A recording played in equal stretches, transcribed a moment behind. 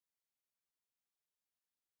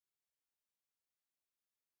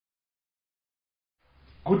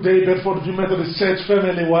Good day, Bedford View Methodist Church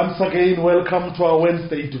family. Once again, welcome to our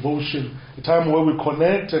Wednesday devotion, a time where we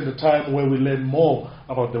connect and a time where we learn more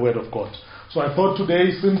about the Word of God. So I thought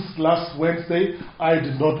today, since last Wednesday, I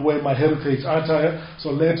did not wear my heritage attire, so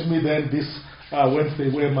let me then this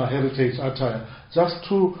Wednesday wear my heritage attire, just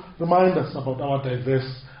to remind us about our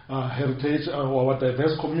diverse heritage, our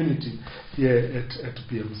diverse community here at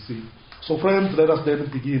PMC. So friends, let us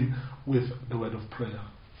then begin with the word of prayer.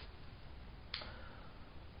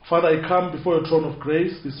 Father, I come before your throne of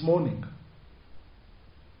grace this morning.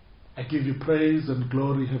 I give you praise and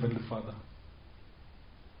glory, Heavenly Father.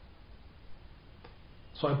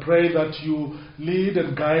 So I pray that you lead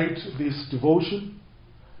and guide this devotion.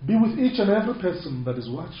 Be with each and every person that is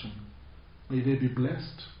watching. May they be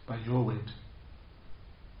blessed by your word.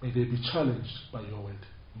 May they be challenged by your word.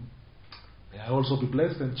 May I also be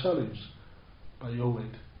blessed and challenged by your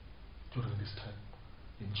word during this time.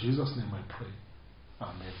 In Jesus' name I pray.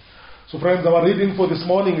 Amen. So friends, our reading for this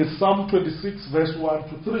morning is Psalm 26 verse 1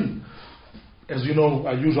 to 3. As you know,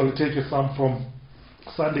 I usually take a psalm from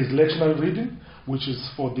Sunday's lectionary reading, which is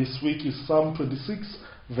for this week is Psalm 26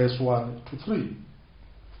 verse 1 to 3.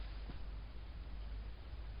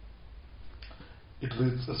 It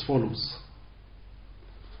reads as follows.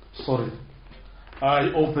 Sorry,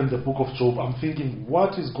 I opened the book of Job. I'm thinking,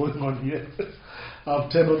 what is going on here?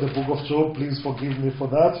 I've turned on the book of Job. Please forgive me for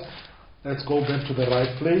that. Let's go back to the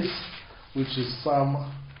right place, which is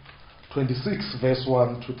Psalm 26 verse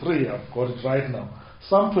 1 to 3. I've got it right now.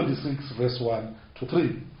 Psalm 26 verse 1 to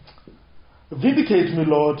 3. Vindicate me,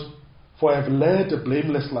 Lord, for I have led a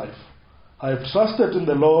blameless life. I have trusted in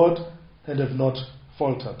the Lord and have not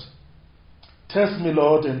faltered. Test me,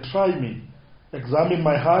 Lord, and try me. Examine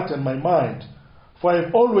my heart and my mind, for I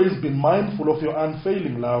have always been mindful of your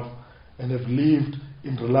unfailing love and have lived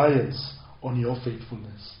in reliance on your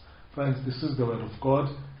faithfulness. Friends, this is the word of God,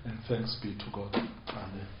 and thanks be to God.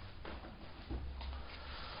 Amen.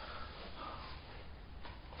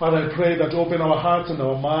 Father, I pray that you open our hearts and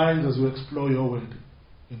our minds as we explore your word.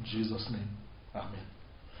 In Jesus' name. Amen.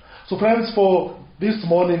 So friends, for this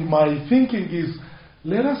morning, my thinking is,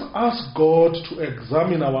 let us ask God to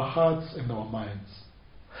examine our hearts and our minds.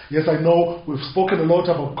 Yes, I know we've spoken a lot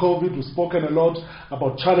about COVID, we've spoken a lot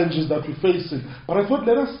about challenges that we're facing, but I thought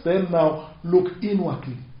let us then now look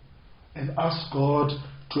inwardly and ask God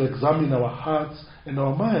to examine our hearts and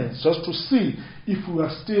our minds, just to see if we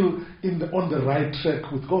are still on the right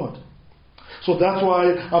track with God. So that's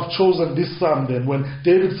why I've chosen this psalm then, when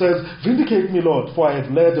David says, Vindicate me, Lord, for I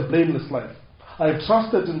have led a blameless life. I have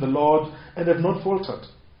trusted in the Lord and have not faltered.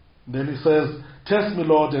 Then he says, Test me,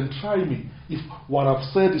 Lord, and try me. If what I've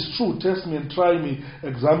said is true, test me and try me.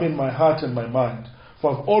 Examine my heart and my mind.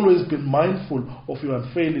 For I've always been mindful of your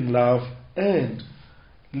unfailing love and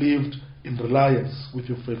lived in reliance with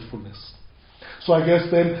your faithfulness. So I guess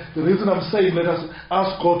then the reason I'm saying let us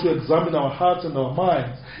ask God to examine our hearts and our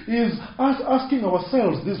minds is us asking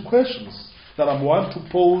ourselves these questions that I want to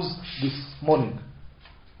pose this morning.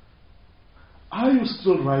 Are you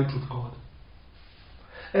still right with God?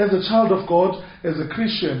 As a child of God, as a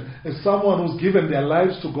Christian, as someone who's given their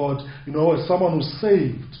lives to God, as someone who's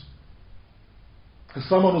saved, as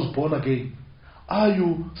someone who's born again, are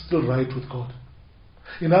you still right with God?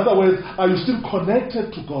 In other words, are you still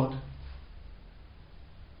connected to God?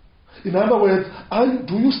 In other words,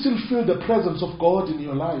 do you still feel the presence of God in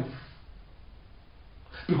your life?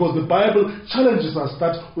 Because the Bible challenges us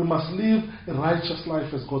that we must live a righteous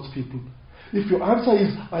life as God's people. If your answer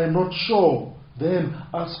is, I am not sure, then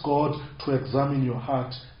ask God to examine your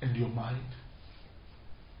heart and your mind.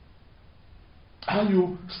 Are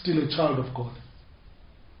you still a child of God?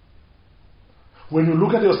 When you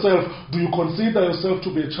look at yourself, do you consider yourself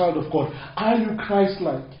to be a child of God? Are you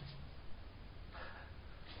Christ-like?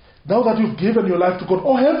 Now that you've given your life to God,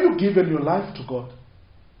 or have you given your life to God?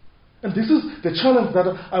 And this is the challenge that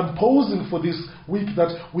I'm posing for this week,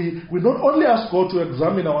 that we not only ask God to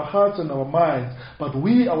examine our hearts and our minds, but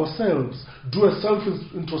we ourselves do a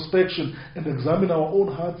self-introspection and examine our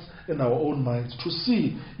own hearts and our own minds to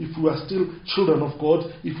see if we are still children of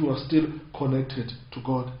God, if we are still connected to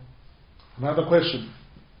God. Another question.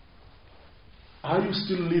 Are you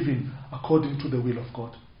still living according to the will of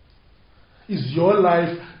God? Is your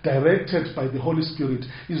life directed by the Holy Spirit?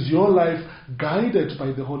 Is your life guided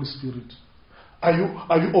by the Holy Spirit? Are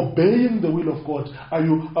you obeying the will of God? Are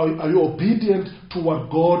you obedient to what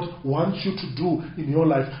God wants you to do in your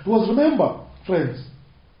life? Because remember, friends,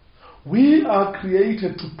 we are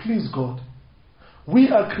created to please God. We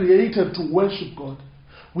are created to worship God.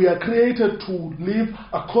 We are created to live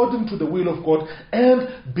according to the will of God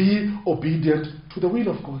and be obedient to the will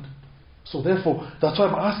of God. So therefore, that's why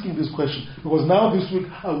I'm asking this question. Because now this week,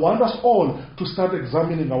 I want us all to start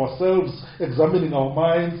examining ourselves, examining our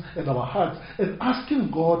minds and our hearts, and asking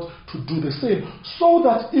God to do the same. So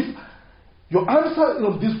that if your answer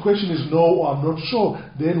of this question is no, or I'm not sure,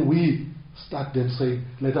 then we start then saying,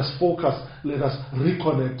 let us focus, let us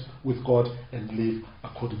reconnect with God and live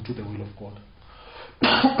according to the will of God.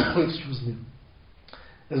 Excuse me.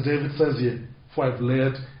 As David says here, for I've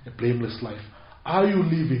led a blameless life. Are you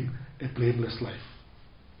living a blameless life?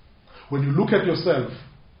 When you look at yourself,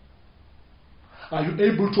 are you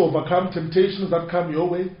able to overcome temptations that come your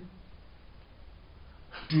way?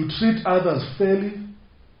 Do you treat others fairly?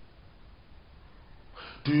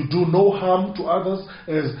 Do you do no harm to others?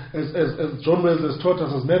 As John Wesley has taught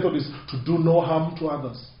us as Methodists, to do no harm to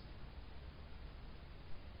others.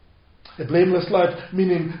 A blameless life,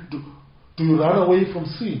 meaning do you run away from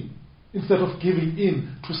sin instead of giving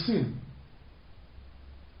in to sin?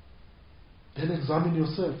 Then examine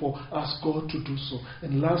yourself or ask God to do so.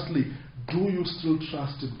 And lastly, do you still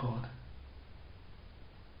trust in God?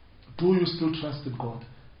 Do you still trust in God?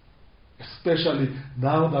 Especially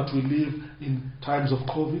now that we live in times of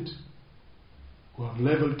COVID. We're on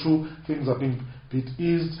level 2, things are being a bit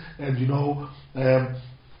eased, and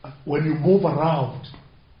when you move around,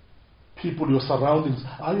 people, your surroundings,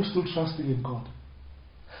 are you still trusting in God?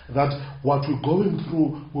 That what we're going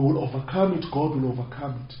through, we will overcome it, God will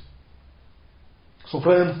overcome it. So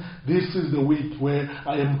friends, this is the week where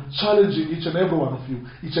I am challenging each and every one of you,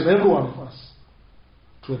 each and every one of us,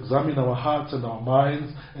 to examine our hearts and our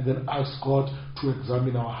minds, and then ask God to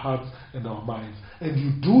examine our hearts and our minds. And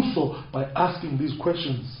you do so by asking these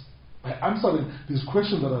questions, by answering these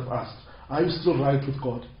questions that I've asked. Are you still right with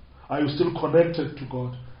God? Are you still connected to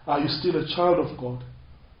God? Are you still a child of God?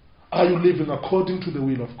 Are you living according to the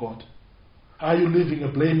will of God? Are you living a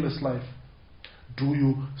blameless life? Do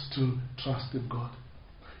you still trust in God?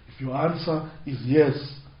 If your answer is yes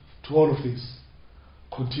to all of this,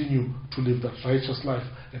 continue to live that righteous life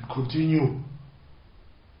and continue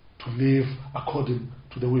to live according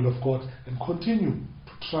to the will of God and continue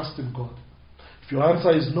to trust in God. If your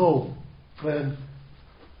answer is no, friend,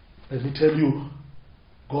 let me tell you,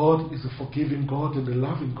 God is a forgiving God and a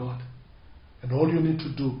loving God. And all you need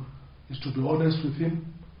to do is to be honest with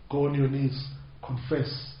Him, go on your knees,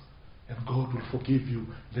 confess, and God will forgive you.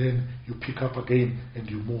 Then you pick up again and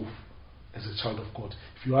you move as a child of God.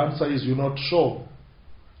 If your answer is you're not sure,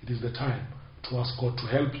 it is the time to ask God to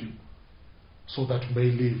help you so that you may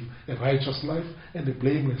live a righteous life and a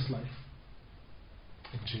blameless life.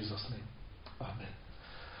 In Jesus' name. Amen.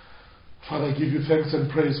 Father, I give you thanks and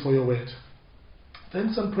praise for your word.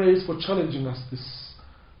 Thanks and praise for challenging us this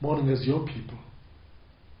morning as your people.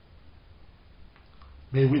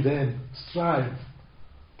 May we then strive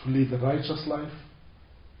to live a righteous life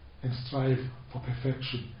and strive for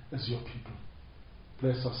perfection as your people.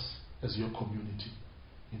 Bless us as your community.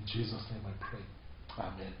 In Jesus' name I pray.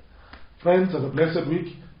 Amen. Friends, have a blessed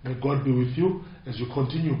week. May God be with you as you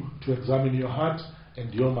continue to examine your heart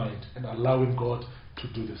and your mind and allowing God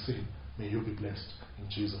to do the same. May you be blessed. In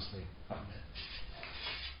Jesus' name. Amen.